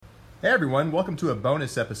Hey everyone, welcome to a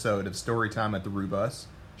bonus episode of Storytime at the Rubus.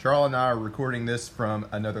 Charlotte and I are recording this from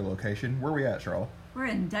another location. Where are we at, Charlotte? We're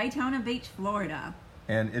in Daytona Beach, Florida.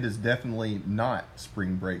 And it is definitely not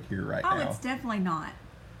spring break here right now. Oh, it's definitely not.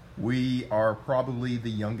 We are probably the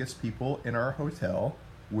youngest people in our hotel,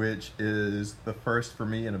 which is the first for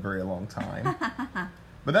me in a very long time.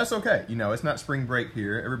 But that's okay. You know, it's not spring break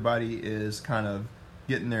here. Everybody is kind of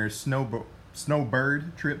getting their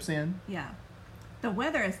snowbird trips in. Yeah. The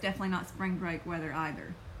weather is definitely not spring break weather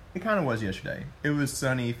either. It kind of was yesterday. It was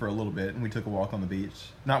sunny for a little bit, and we took a walk on the beach.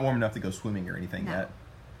 Not warm enough to go swimming or anything yet.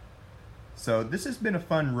 So this has been a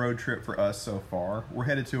fun road trip for us so far. We're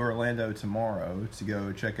headed to Orlando tomorrow to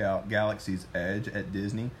go check out Galaxy's Edge at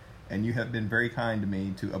Disney. And you have been very kind to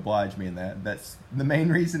me to oblige me in that. That's the main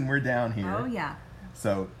reason we're down here. Oh, yeah.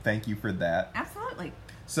 So thank you for that. Absolutely.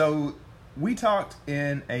 So we talked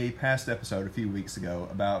in a past episode a few weeks ago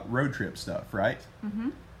about road trip stuff, right?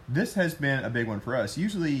 Mm-hmm. This has been a big one for us.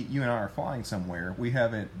 Usually you and I are flying somewhere. We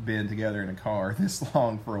haven't been together in a car this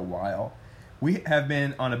long for a while. We have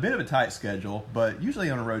been on a bit of a tight schedule, but usually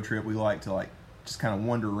on a road trip we like to just kind of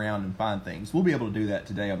wander around and find things. We'll be able to do that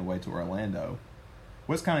today on the way to Orlando.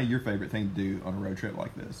 What's kind of your favorite thing to do on a road trip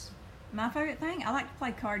like this? My favorite thing? I like to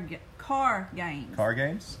play car games. Car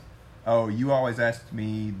games? Oh, you always asked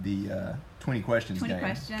me the 20 questions 20 game.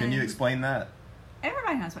 questions. Can you explain that?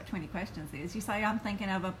 Everybody knows what 20 questions is. You say, I'm thinking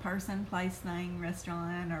of a person, place, thing,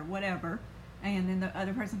 restaurant, or whatever. And then the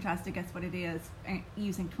other person tries to guess what it is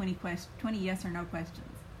using 20 yes or no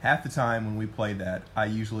questions. Half the time when we play that, I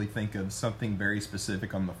usually think of something very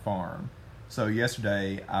specific on the farm. So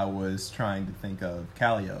yesterday, I was trying to think of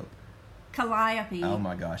Calliope. Calliope. Oh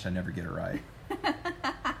my gosh, I never get it right.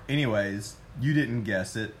 Anyways, you didn't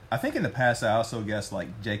guess it. I think in the past I also guessed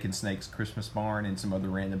like Jake and Snake's Christmas barn and some other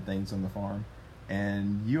random things on the farm.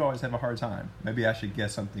 And you always have a hard time. Maybe I should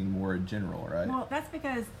guess something more general, right? Well, that's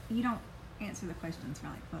because you don't answer the questions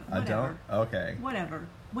right. But I whatever. don't? Okay. Whatever.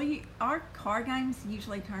 Our car games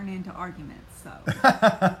usually turn into arguments, so.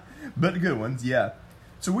 But good ones, yeah.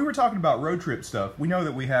 So we were talking about road trip stuff. We know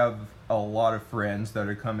that we have a lot of friends that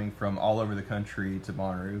are coming from all over the country to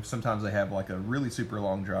Bonnaroo. Sometimes they have like a really super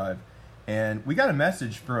long drive. And we got a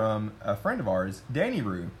message from a friend of ours, Danny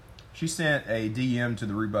Rue. She sent a DM to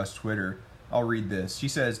the Rubus Twitter. I'll read this. She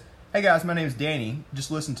says, "Hey guys, my name's Danny.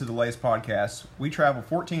 Just listen to the latest podcast. We travel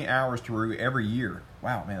 14 hours to Rue every year."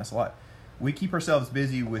 Wow, man, that's a lot. "We keep ourselves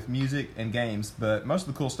busy with music and games, but most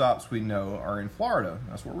of the cool stops we know are in Florida."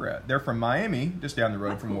 That's where we're at. They're from Miami, just down the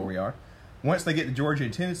road from where we are. "Once they get to Georgia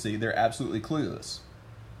and Tennessee, they're absolutely clueless.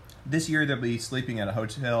 This year they'll be sleeping at a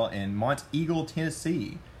hotel in Mont Eagle,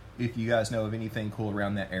 Tennessee, if you guys know of anything cool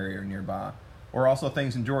around that area or nearby. Or also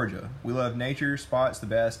things in Georgia. We love nature spots the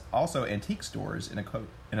best, also antique stores, and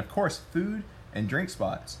of course food and drink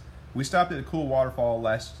spots. We stopped at a cool waterfall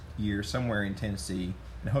last year somewhere in Tennessee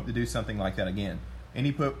and hope to do something like that again.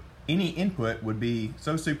 Any input would be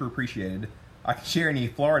so super appreciated. I can share any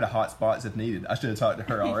Florida hotspots if needed." I should have talked to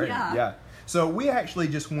her already. Yeah. So we actually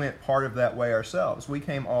just went part of that way ourselves. We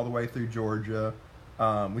came all the way through Georgia.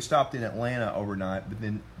 We stopped in Atlanta overnight, but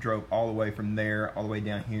then drove all the way from there, all the way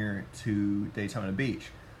down here to Daytona Beach.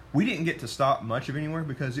 We didn't get to stop much of anywhere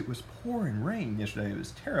because it was pouring rain yesterday. It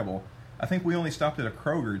was terrible. I think we only stopped at a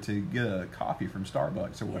Kroger to get a coffee from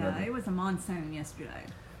Starbucks or whatever. Yeah, it was a monsoon yesterday.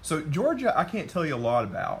 So Georgia, I can't tell you a lot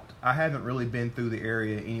about. I haven't really been through the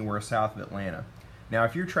area anywhere south of Atlanta. Now,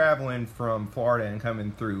 if you're traveling from Florida and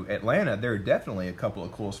coming through Atlanta, there are definitely a couple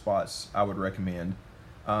of cool spots I would recommend.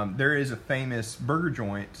 There is a famous burger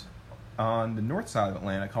joint on the north side of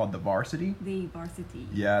Atlanta called the Varsity. The Varsity.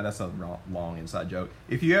 Yeah, that's a long inside joke.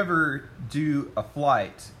 If you ever do a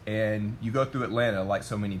flight and you go through Atlanta like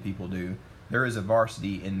so many people do, there is a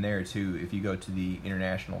Varsity in there too if you go to the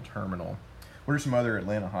international terminal. What are some other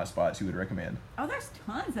Atlanta hot spots you would recommend? Oh, there's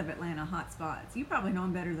tons of Atlanta hot spots. You probably know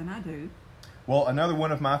them better than I do. Well, another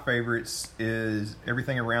one of my favorites is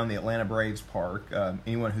everything around the Atlanta Braves Park.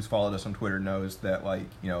 Anyone who's followed us on Twitter knows that,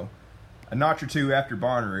 a notch or two after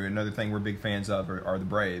Bonnaroo, another thing we're big fans of are the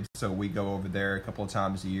Braves. So we go over there a couple of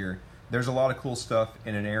times a year. There's a lot of cool stuff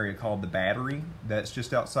in an area called the Battery that's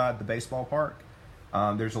just outside the baseball park.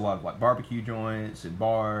 There's a lot of barbecue joints and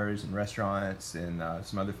bars and restaurants and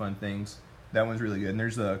some other fun things. That one's really good. And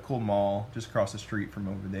there's a cool mall just across the street from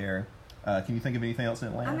over there. Can you think of anything else in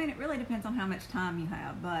Atlanta? I mean, it really depends on how much time you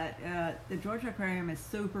have, but the Georgia Aquarium is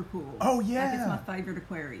super cool. Oh, yeah. It's my favorite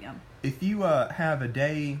aquarium. If you have a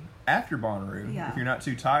day after Bonnaroo, Yeah. if you're not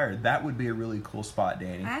too tired, that would be a really cool spot,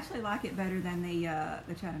 Danny. I actually like it better than the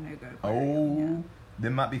Chattanooga Oh, aquarium.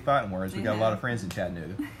 them might be fighting words. We got a lot of friends in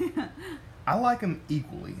Chattanooga. I like them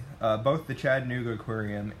equally. Both the Chattanooga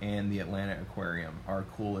Aquarium and the Atlanta Aquarium are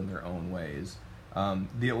cool in their own ways.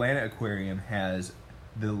 The Atlanta Aquarium has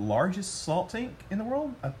the largest salt tank in the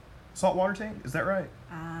world, a saltwater tank. Is that right?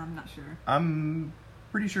 I'm not sure. I'm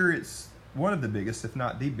pretty sure it's one of the biggest, if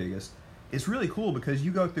not the biggest. It's really cool because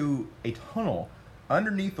you go through a tunnel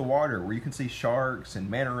underneath the water where you can see sharks and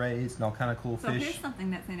manta rays and all kind of cool So fish. here's something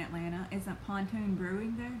that's in Atlanta. Isn't Pontoon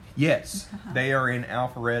Brewing there? Yes, they are in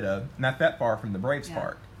Alpharetta, not that far from the Braves Yeah.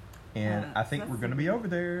 Park. And I think that's we're going to be over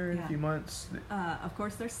there in a Yeah. few months. Of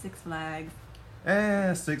course, there's Six Flags.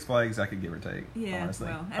 Six Flags I could give or take, Yeah, honestly.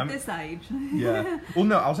 well, at this age. Yeah. Well,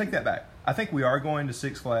 no, I'll take that back. I think we are going to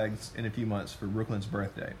Six Flags in a few months for Brooklyn's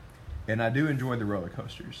birthday. And I do enjoy the roller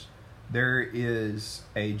coasters. There is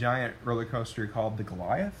a giant roller coaster called the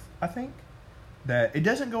Goliath, I think, that it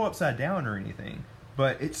doesn't go upside down or anything,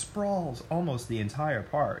 but it sprawls almost the entire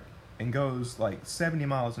park and goes like 70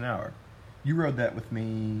 miles an hour. You rode that with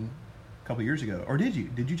me a couple years ago. Or did you?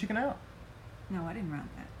 Did you chicken out? No, I didn't ride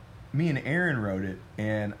that. Me and Aaron rode it,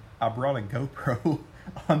 and I brought a GoPro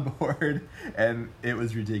on board, and it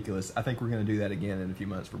was ridiculous. I think we're going to do that again in a few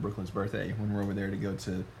months for Brooklyn's birthday when we're over there to go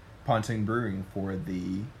to Pontoon Brewing for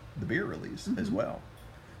the beer release as well.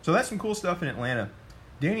 So that's some cool stuff in Atlanta.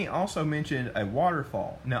 Danny also mentioned a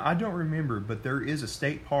waterfall. Now, I don't remember, but there is a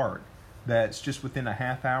state park that's just within a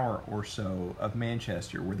half hour or so of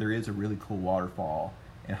Manchester where there is a really cool waterfall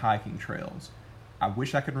and hiking trails. I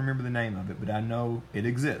wish I could remember the name of it, but I know it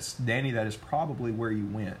exists. Danny, that is probably where you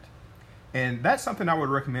went. And that's something I would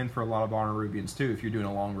recommend for a lot of Bonnaroobians too if you're doing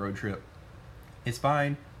a long road trip. Is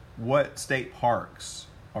find what state parks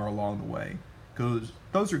are along the way. Because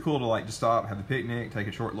those are cool to like to stop, have a picnic, take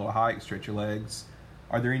a short little hike, stretch your legs.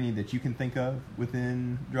 Are there any that you can think of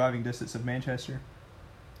within driving distance of Manchester?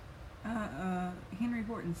 Henry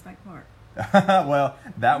Horton State Park. Well,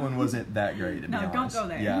 that one wasn't that great, to be No, honest. don't go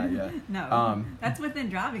there. Yeah. No, that's within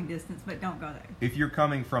driving distance, but don't go there. If you're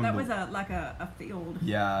coming from That was a field.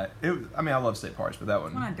 Yeah, I love state parks, but that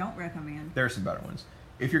One one, I don't recommend. there are some better ones.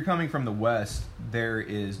 If you're coming from the west, there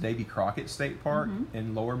is Davy Crockett State Park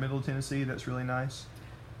in lower middle Tennessee. That's really nice.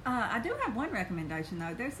 I do have one recommendation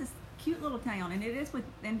though. There's this cute little town, and it is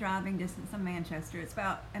within driving distance of Manchester. It's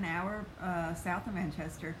about an hour south of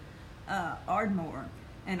Manchester, Ardmore,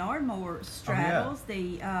 and Ardmore straddles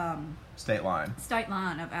the State line. state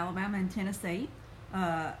line of Alabama and Tennessee.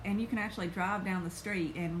 And you can actually drive down the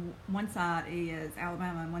street, and one side is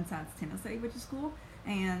Alabama and one side's Tennessee, which is cool.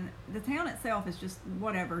 And the town itself is just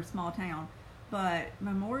whatever, small town. But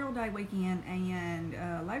Memorial Day weekend and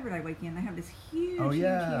Labor Day weekend, they have this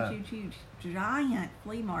huge, huge, giant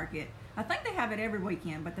flea market. I think they have it every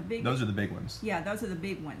weekend, but Those are the big ones. Yeah, those are the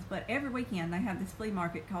big ones. But every weekend they have this flea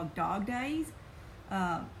market called Dog Days,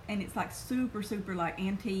 and it's like super like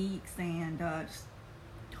antiques and just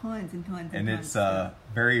tons and tons. And tons it's of stuff.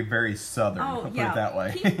 very, very southern. Oh, put yeah. it that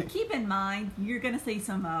way. keep in mind, you're going to see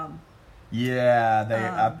some.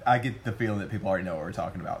 Yeah, I get the feeling that people already know what we're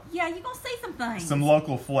talking about. Yeah, you're going to see some things. Some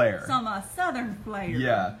local flair. Some southern flair.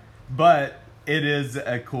 Yeah, but it is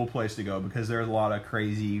a cool place to go because there's a lot of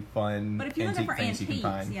crazy, fun, But if you're looking antique for things antiques, you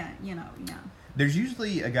can find. yeah, There's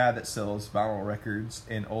usually a guy that sells vinyl records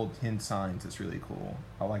and old tin signs. That's really cool.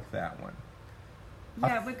 I like that one.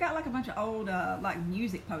 Yeah, we've got like a bunch of old like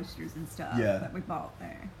music posters and stuff that we bought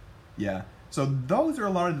there. Yeah. So those are a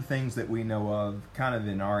lot of the things that we know of kind of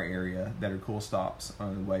in our area that are cool stops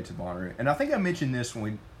on the way to Bonnaroo. And I think I mentioned this when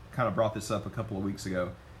we kind of brought this up a couple of weeks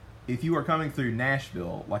ago. If you are coming through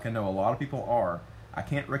Nashville, like I know a lot of people are, I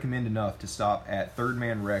can't recommend enough to stop at Third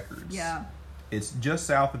Man Records. Yeah. It's just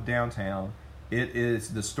south of downtown. It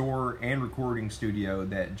is the store and recording studio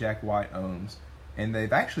that Jack White owns. And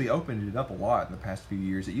they've actually opened it up a lot in the past few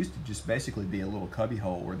years. It used to just basically be a little cubby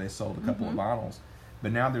hole where they sold a couple of vinyls.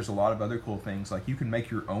 But now there's a lot of other cool things. Like you can make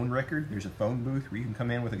your own record. There's a phone booth where you can come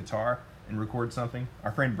in with a guitar and record something.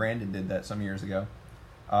 Our friend Brandon did that some years ago.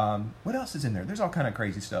 What else is in there? There's all kind of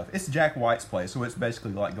crazy stuff. It's Jack White's place, so it's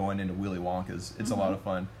basically like going into Willy Wonka's. It's a lot of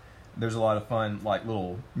fun. There's a lot of fun, like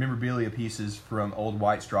little memorabilia pieces from old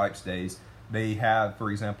White Stripes days. They have, for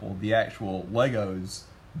example, the actual Legos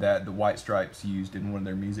that the White Stripes used in one of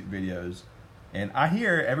their music videos. And I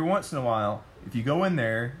hear every once in a while, if you go in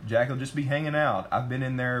there, Jack will just be hanging out. I've been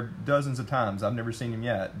in there dozens of times. I've never seen him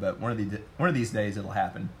yet, but one of these days it'll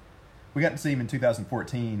happen. We got to see him in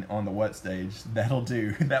 2014 on the What stage. That'll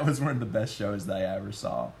do. That was one of the best shows that I ever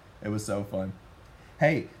saw. It was so fun.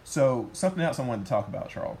 Hey, so something else I wanted to talk about,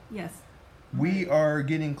 Charles. Yes. We are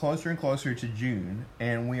getting closer and closer to June,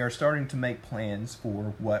 and we are starting to make plans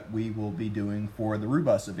for what we will be doing for the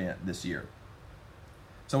Rubus event this year.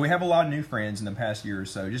 So we have a lot of new friends in the past year or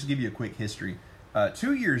so. Just to give you a quick history.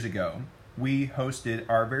 2 years ago, we hosted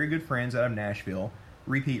our very good friends out of Nashville,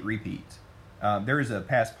 Repeat. There is a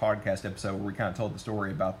past podcast episode where we kind of told the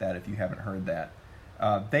story about that if you haven't heard that.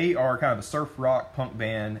 They are kind of a surf rock punk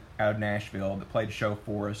band out of Nashville that played a show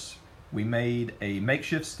for us. We made a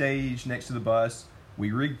makeshift stage next to the bus.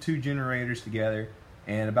 We rigged 2 generators together,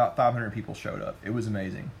 and about 500 people showed up. It was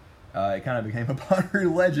amazing. It kind of became a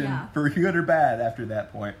Bonnaroo legend, for good or bad, after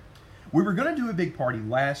that point. We were going to do a big party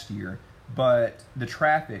last year, but the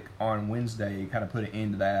traffic on Wednesday kind of put an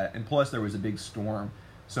end to that, and plus there was a big storm.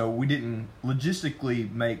 So we didn't logistically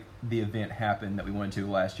make the event happen that we wanted to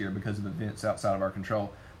last year because of events outside of our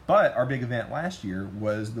control. But our big event last year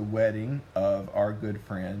was the wedding of our good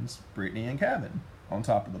friends, Brittany and Kevin, on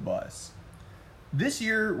top of the bus. This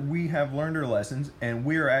year, we have learned our lessons, and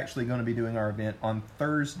we are actually going to be doing our event on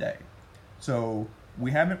Thursday. So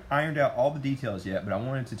we haven't ironed out all the details yet, but I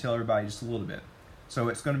wanted to tell everybody just a little bit. So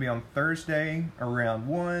it's going to be on Thursday around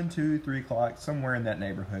 1, 2, 3 o'clock, somewhere in that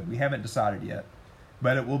neighborhood. We haven't decided yet.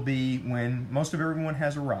 But it will be when most of everyone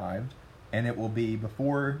has arrived, and it will be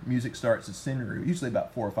before music starts at Cinderoo, usually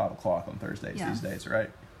about 4 or 5 o'clock on Thursdays these days,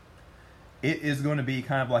 right? It is going to be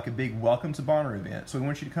kind of like a big welcome to Bonnaroo event. So we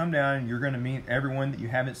want you to come down, and you're going to meet everyone that you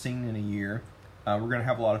haven't seen in a year. We're going to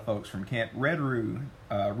have a lot of folks from Camp Red Roo,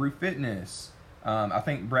 Roo Fitness. I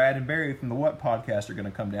think Brad and Barry from the What Podcast are going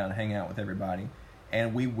to come down and hang out with everybody.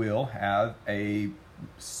 And we will have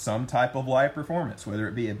some type of live performance, whether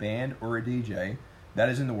it be a band or a DJ. That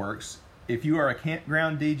is in the works. If you are a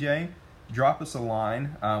campground DJ, drop us a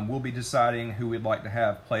line. We'll be deciding who we'd like to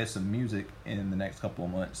have play us some music in the next couple of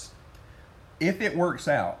months. If it works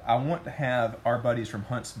out, I want to have our buddies from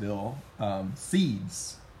Huntsville,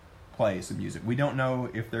 Seeds, play some music. We don't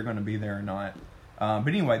know if they're going to be there or not. But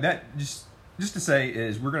anyway, that just to say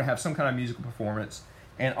is we're going to have some kind of musical performance.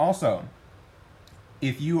 And also,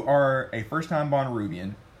 if you are a first-time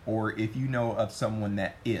Bonnaroovian, or if you know of someone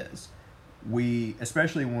that is, we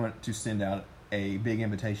especially want to send out a big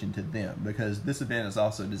invitation to them because this event is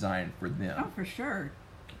also designed for them. Oh, for sure.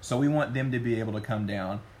 So we want them to be able to come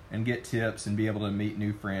down and get tips and be able to meet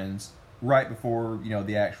new friends right before,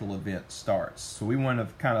 the actual event starts. So we want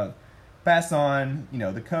to kind of pass on,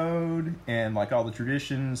 the code and like all the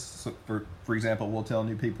traditions. So for example, we'll tell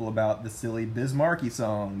new people about the silly Bismarcky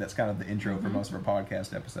song. That's kind of the intro for most of our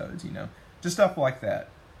podcast episodes, just stuff like that.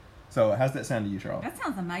 So how's that sound to you, Charles? That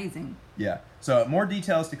sounds amazing. Yeah. So more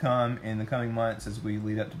details to come in the coming months as we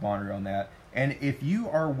lead up to Bonnaroo on that. And if you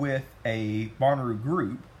are with a Bonnaroo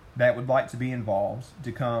group that would like to be involved,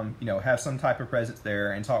 to come, have some type of presence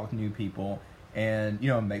there and talk with new people and,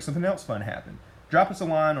 make something else fun happen, drop us a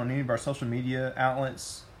line on any of our social media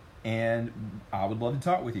outlets, and I would love to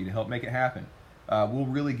talk with you to help make it happen. We'll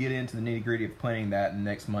really get into the nitty-gritty of planning that in the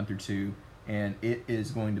next month or two, and it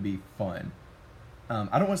is going to be fun.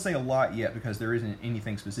 I don't want to say a lot yet because there isn't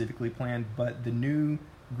anything specifically planned, but the new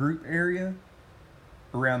group area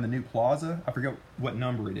around the new plaza, I forget what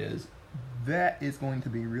number it is, that is going to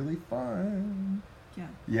be really fun.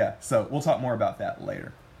 Yeah, so we'll talk more about that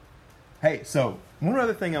later. Hey, so one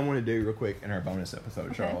other thing I want to do real quick in our bonus episode,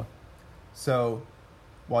 okay. Charlotte. So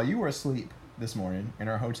while you were asleep this morning in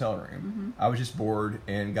our hotel room, I was just bored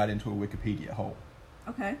and got into a Wikipedia hole.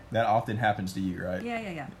 Okay. That often happens to you, right?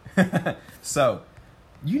 Yeah. So,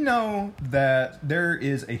 you know that there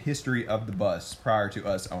is a history of the bus prior to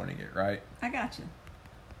us owning it, right? I gotcha.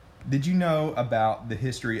 Did you know about the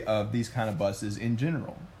history of these kind of buses in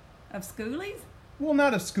general? Of schoolies? Well,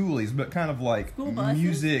 not of schoolies, but kind of like School buses?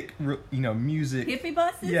 music. Hippie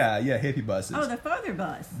buses? Yeah, hippie buses. Oh, the further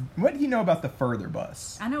bus. What do you know about the further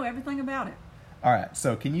bus? I know everything about it. All right,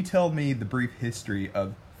 so can you tell me the brief history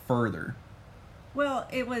of further? Well,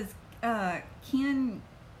 it was Ken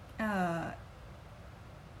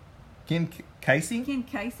Casey? Ken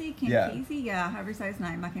Casey? Yeah, however you say his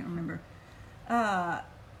name, I can't remember.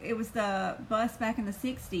 It was the bus back in the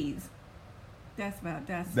 60s. That's about.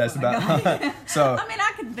 So I mean,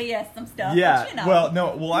 I could BS some stuff. Yeah. But, Well,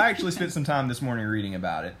 no. Well, I actually spent some time this morning reading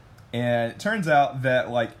about it, and it turns out that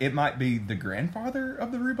it might be the grandfather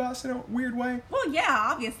of the Roo bus in a weird way. Well, yeah,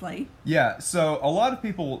 obviously. Yeah. So a lot of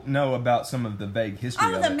people know about some of the vague history.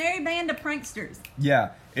 Oh, of the it. Merry Band of Pranksters.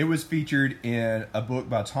 Yeah, it was featured in a book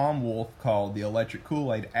by Tom Wolfe called "The Electric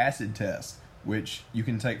Kool-Aid Acid Test," which you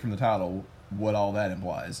can take from the title what all that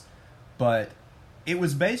implies, but. It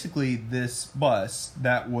was basically this bus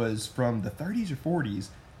that was from the 30s or 40s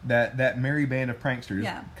that Merry Band of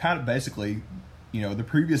Pranksters, kind of basically, the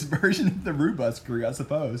previous version of the Roo bus crew, I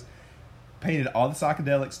suppose, painted all the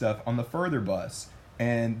psychedelic stuff on the further bus.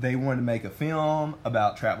 And they wanted to make a film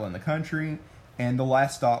about traveling the country. And the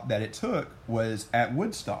last stop that it took was at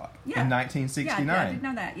Woodstock in 1969. Yeah, I did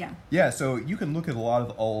know that, yeah. Yeah, so you can look at a lot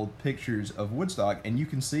of old pictures of Woodstock, and you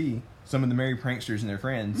can see some of the merry pranksters and their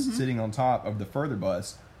friends sitting on top of the further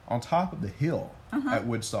bus, on top of the hill at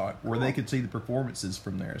Woodstock, where they could see the performances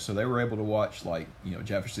from there. So they were able to watch, like, you know,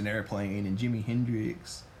 Jefferson Airplane and Jimi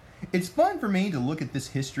Hendrix. It's fun for me to look at this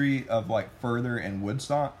history of, like, Further and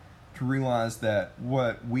Woodstock to realize that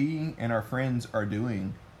what we and our friends are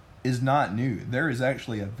doing is not new. There is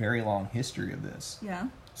actually a very long history of this. Yeah.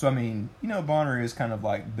 So, I mean, you know, Bonnaroo is kind of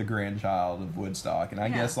like the grandchild of Woodstock, and I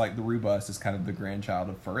guess, like, the Rue Bus is kind of the grandchild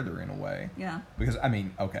of Further in a way. Yeah. Because, I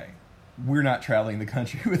mean, okay, we're not traveling the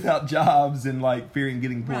country without jobs and, like, fearing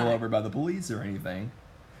getting pulled over by the police or anything.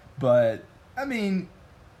 But, I mean,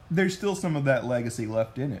 there's still some of that legacy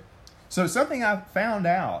left in it. So, something I found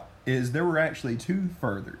out is there were actually 2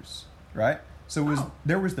 Furthers, right? So,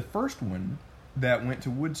 there was the first one that went to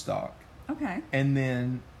Woodstock. Okay. And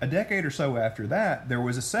then a decade or so after that, there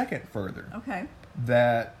was a second Further. Okay.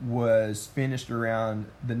 That was finished around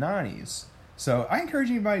the 90s. So I encourage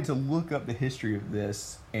anybody to look up the history of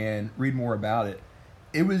this and read more about it.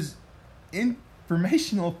 It was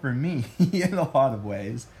informational for me in a lot of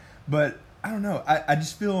ways. But I don't know. I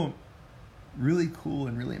just feel really cool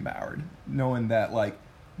and really empowered knowing that, like,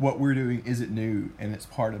 what we're doing isn't new and it's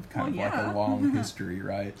part of kind of like a long history,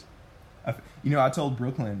 right? You know, I told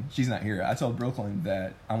Brooklyn, she's not here, I told Brooklyn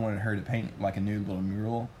that I wanted her to paint like a new little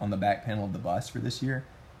mural on the back panel of the bus for this year.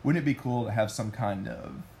 Wouldn't it be cool to have some kind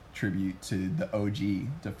of tribute to the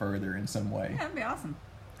OG to Further in some way? Yeah, that'd be awesome.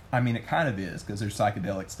 I mean, it kind of is, because there's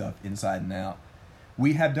psychedelic stuff inside and out.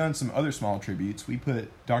 We have done some other small tributes. We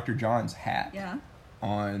put Dr. John's hat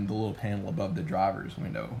on the little panel above the driver's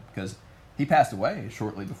window, because he passed away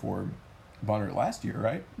shortly before Bonnaroo last year,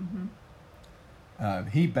 right? Mm-hmm.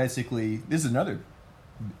 He basically, this is another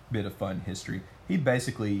bit of fun history. He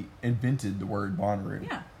basically invented the word Bonnaroo.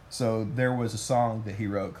 Yeah. So there was a song that he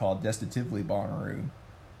wrote called Destitutively Bonnaroo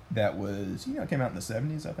that was, you know, came out in the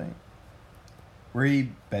 70s, I think, where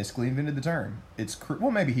he basically invented the term. It's,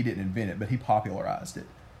 well, maybe he didn't invent it, but he popularized it.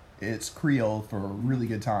 It's Creole for a really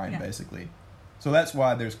good time, basically. So that's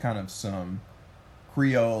why there's kind of some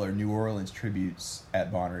Creole or New Orleans tributes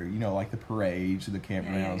at Bonnaroo, you know, like the parades or the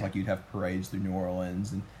campgrounds, like you'd have parades through New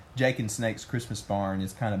Orleans. And Jake and Snake's Christmas Barn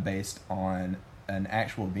is kind of based on an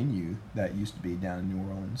actual venue that used to be down in New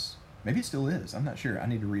Orleans. Maybe it still is. I'm not sure. I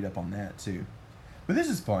need to read up on that too. But this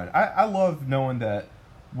is fun. I love knowing that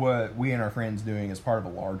what we and our friends doing is part of a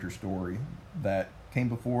larger story that came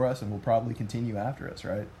before us and will probably continue after us,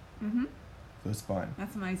 right? Mm-hmm. So it's fun.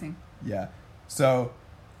 That's amazing. Yeah. So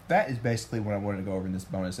that is basically what I wanted to go over in this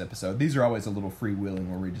bonus episode. These are always a little freewheeling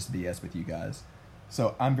where we just BS with you guys.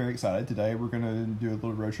 So I'm very excited. Today we're going to do a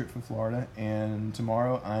little road trip for Florida, and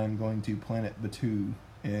tomorrow I'm going to Planet Batuu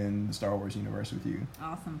in the Star Wars universe with you.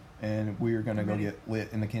 Awesome. And we're going to go get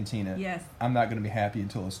lit in the cantina. Yes. I'm not going to be happy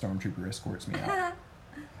until a stormtrooper escorts me out.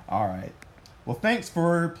 All right. Well, thanks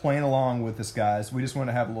for playing along with us, guys. We just want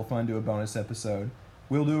to have a little fun, do a bonus episode.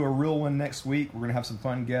 We'll do a real one next week. We're going to have some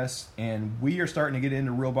fun guests, and we are starting to get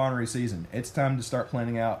into real Bonnaroo season. It's time to start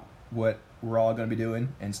planning out what we're all going to be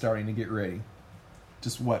doing and starting to get ready.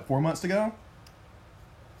 Just, 4 months to go?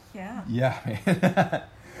 Yeah. Yeah, man.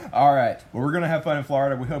 All right. Well, we're going to have fun in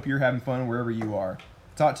Florida. We hope you're having fun wherever you are.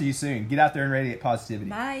 Talk to you soon. Get out there and radiate positivity.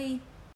 Bye.